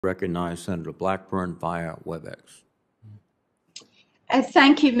Recognize Senator Blackburn via WebEx.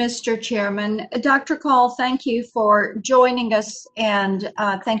 Thank you, Mr. Chairman. Dr. Kahl, thank you for joining us, and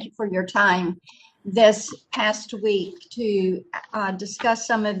thank you for your time this past week to discuss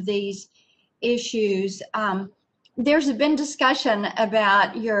some of these issues. There's been discussion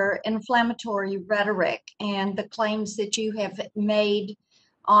about your inflammatory rhetoric and the claims that you have made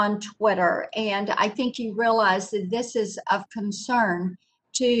on Twitter, and I think you realize that this is of concern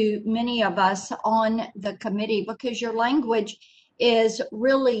to many of us on the committee because your language is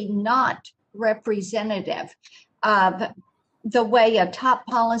really not representative of the way a top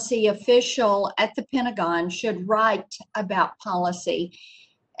policy official at the Pentagon should write about policy,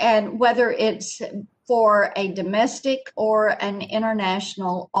 and whether it's for a domestic or an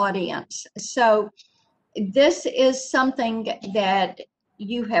international audience. So this is something that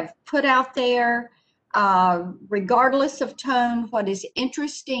you have put out there, regardless of tone. What is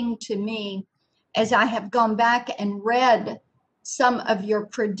interesting to me, as I have gone back and read some of your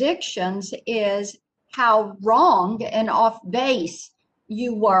predictions, is how wrong and off base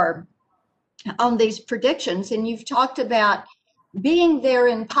you were on these predictions. And you've talked about being there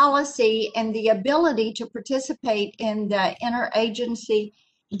in policy and the ability to participate in the interagency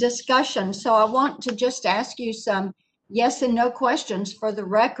discussion. So I want to just ask you some yes and no questions for the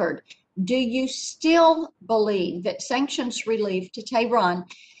record. Do you still believe that sanctions relief to Tehran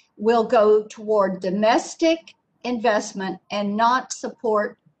will go toward domestic investment and not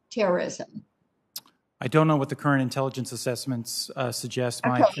support terrorism? I don't know what the current intelligence assessments suggest.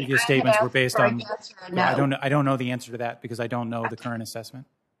 My previous statements were based on. Yes no. I don't know the answer to that because I don't know the current assessment.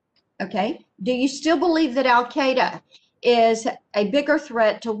 Okay. Do you still believe that Al Qaeda is a bigger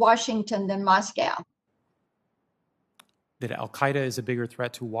threat to Washington than Moscow? That Al Qaeda is a bigger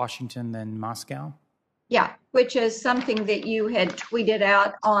threat to Washington than Moscow? Yeah, which is something that you had tweeted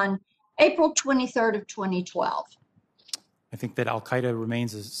out on April 23rd of 2012. I think that Al Qaeda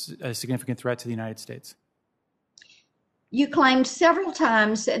remains a significant threat to the United States. You claimed several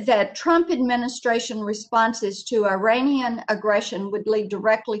times that Trump administration responses to Iranian aggression would lead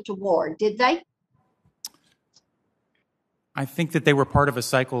directly to war. Did they? I think that they were part of a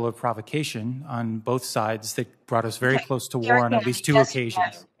cycle of provocation on both sides that brought us very close to war on at least two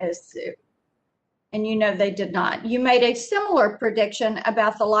occasions. And you know they did not. You made a similar prediction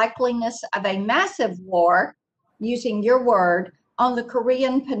about the likeliness of a massive war, using your word, on the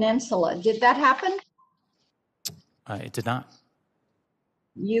Korean Peninsula. Did that happen? It did not.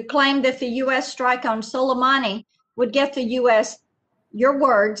 You claimed that the U.S. strike on Soleimani would get the U.S., your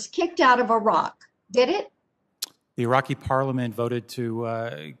words, kicked out of Iraq. Did it? The Iraqi parliament voted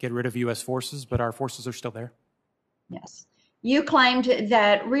to get rid of U.S. forces, but our forces are still there. Yes. You claimed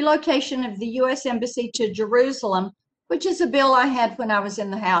that relocation of the U.S. Embassy to Jerusalem, which is a bill I had when I was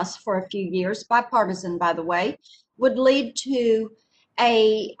in the House for a few years, bipartisan, by the way, would lead to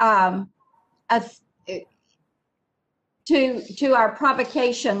to our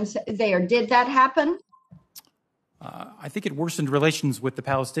provocations there. Did that happen? I think it worsened relations with the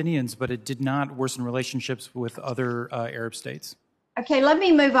Palestinians, but it did not worsen relationships with other Arab states. Okay, let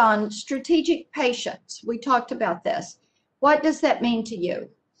me move on. Strategic patience. We talked about this. What does that mean to you?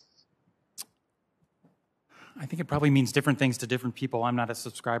 I think it probably means different things to different people. I'm not a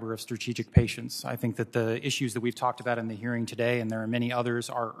subscriber of strategic patience. I think that the issues that we've talked about in the hearing today, and there are many others,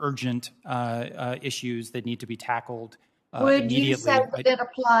 are urgent issues that need to be tackled immediately. Would you say that it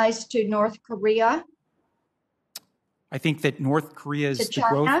applies to North Korea? I think that North Korea's to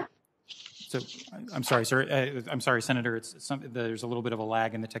China? growth. So, I'm sorry, sir. I'm sorry, Senator. There's a little bit of a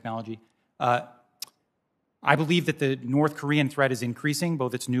lag in the technology. I believe that the North Korean threat is increasing,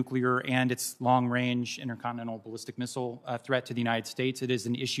 both its nuclear and its long-range intercontinental ballistic missile threat to the United States. It is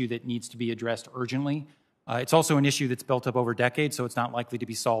an issue that needs to be addressed urgently. It's also an issue that's built up over decades, so it's not likely to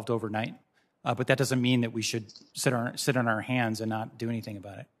be solved overnight. But that doesn't mean that we should sit on our hands and not do anything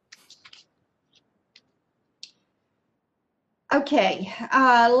about it. Okay,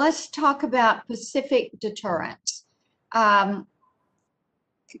 let's talk about Pacific deterrence.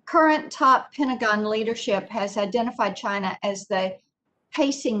 Current top Pentagon leadership has identified China as the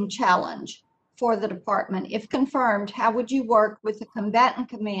pacing challenge for the department. If confirmed, how would you work with the combatant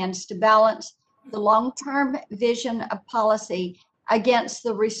commands to balance the long-term vision of policy against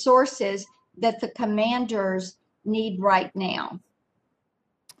the resources that the commanders need right now?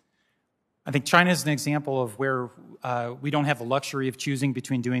 I think China is an example of where we don't have the luxury of choosing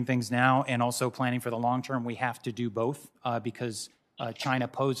between doing things now and also planning for the long term. We have to do both because China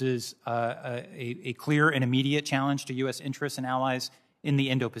poses a clear and immediate challenge to U.S. interests and allies in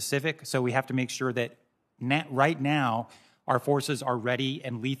the Indo-Pacific. So we have to make sure that right now our forces are ready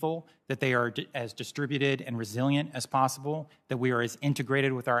and lethal, that they are as distributed and resilient as possible, that we are as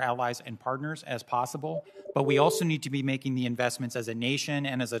integrated with our allies and partners as possible. But we also need to be making the investments as a nation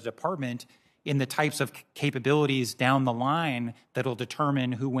and as a department in the types of capabilities down the line that will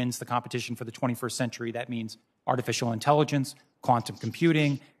determine who wins the competition for the 21st century. That means artificial intelligence, quantum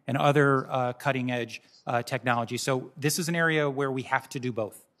computing, and other cutting-edge technology. So this is an area where we have to do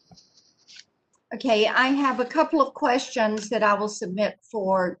both. Okay, I have a couple of questions that I will submit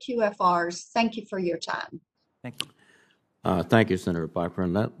for QFRs. Thank you for your time. Thank you. Thank you, Senator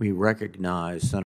Blackburn. Let me recognize Senator